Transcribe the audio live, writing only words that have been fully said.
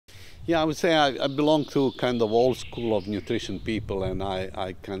Yeah, I would say I belong to kind of old school of nutrition people, and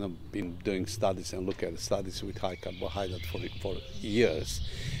I kind of been doing studies and look at studies with high carbohydrate for years.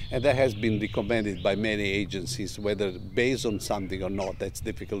 And that has been recommended by many agencies, whether based on something or not, that's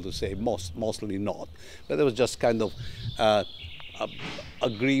difficult to say, mostly not. But there was just kind of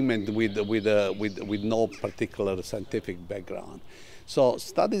agreement with no particular scientific background. So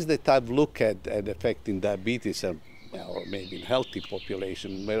studies that I've looked at affecting diabetes or maybe in healthy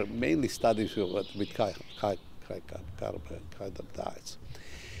population were mainly studies with high carbohydrate diets.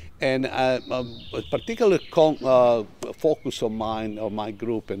 And a particular focus of mine, or my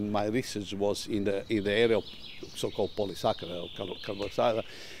group and my research was in the area of so-called polysaccharide or carbohydrate,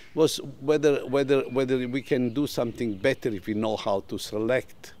 was whether we can do something better if we know how to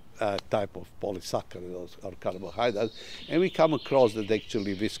select type of polysaccharide or carbohydrate, and we come across that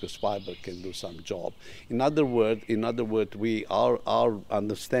actually viscous fiber can do some job. In other words, our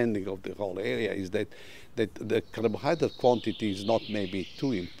understanding of the whole area is that the carbohydrate quantity is not maybe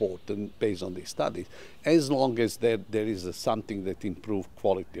too important based on these studies, as long as there is something that improves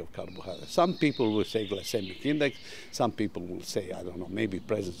quality of carbohydrate. Some people will say glycemic index, some people will say, I don't know, maybe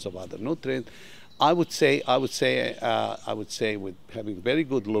presence of other nutrients. I would say with having very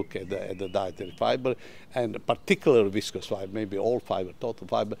good look at the dietary fiber, and particular viscous fiber, maybe all fiber, total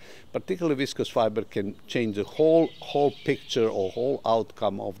fiber, particular viscous fiber can change the whole picture or whole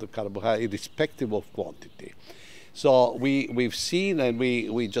outcome of the carbohydrate, irrespective of quantity. So we've seen, and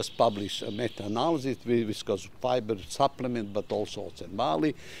we just published a meta-analysis with viscous fiber supplement, but also oats and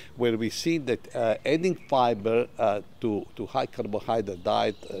barley, where we see that adding fiber to high carbohydrate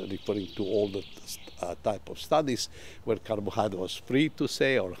diet, referring to all the type of studies where carbohydrate was free to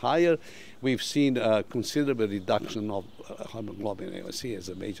say or higher, we've seen a considerable reduction of hemoglobin A1C as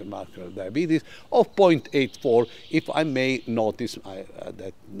a major marker of diabetes of 0.84. If I may notice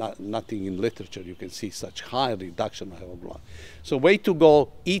that nothing in literature you can see such high reduction of hemoglobin. So way to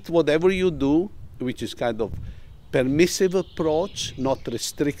go, eat whatever you do, which is kind of permissive approach, not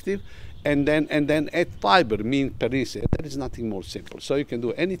restrictive, and then add fiber, mean permissive. There is nothing more simple. So you can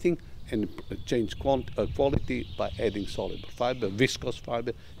do anything and change quality by adding soluble fiber, viscous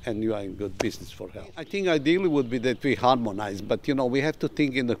fiber, and you are in good business for health. I think ideally would be that we harmonize, but you know, we have to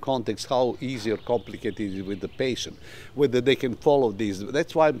think in the context how easy or complicated it is with the patient, whether they can follow these.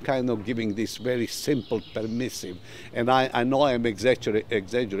 That's why I'm kind of giving this very simple, permissive, and I know I'm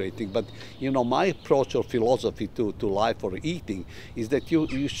exaggerating, but you know, my approach or philosophy to life or eating is that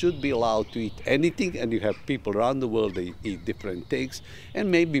you should be allowed to eat anything, and you have people around the world that eat different things,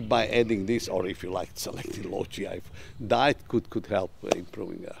 and maybe by adding this, or if you like, selecting low GI diet could help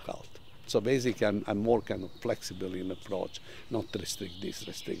improving health. So basically, I'm more kind of flexible in approach, not restrict this,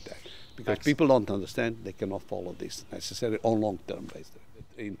 restrict that, because people don't understand, they cannot follow this necessarily on long-term basis.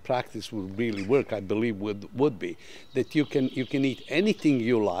 In practice, would really work, I believe, would be that you can eat anything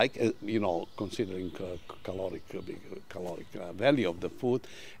you like, you know, considering caloric value of the food,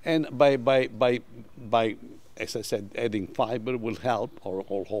 and by as I said, adding fiber will help, or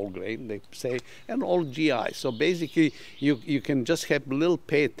whole grain, they say, and all GI. So basically, you can just have a little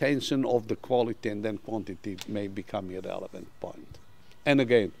pay attention of the quality, and then quantity may become irrelevant point. And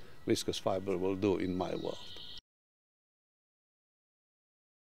again, viscous fiber will do in my world.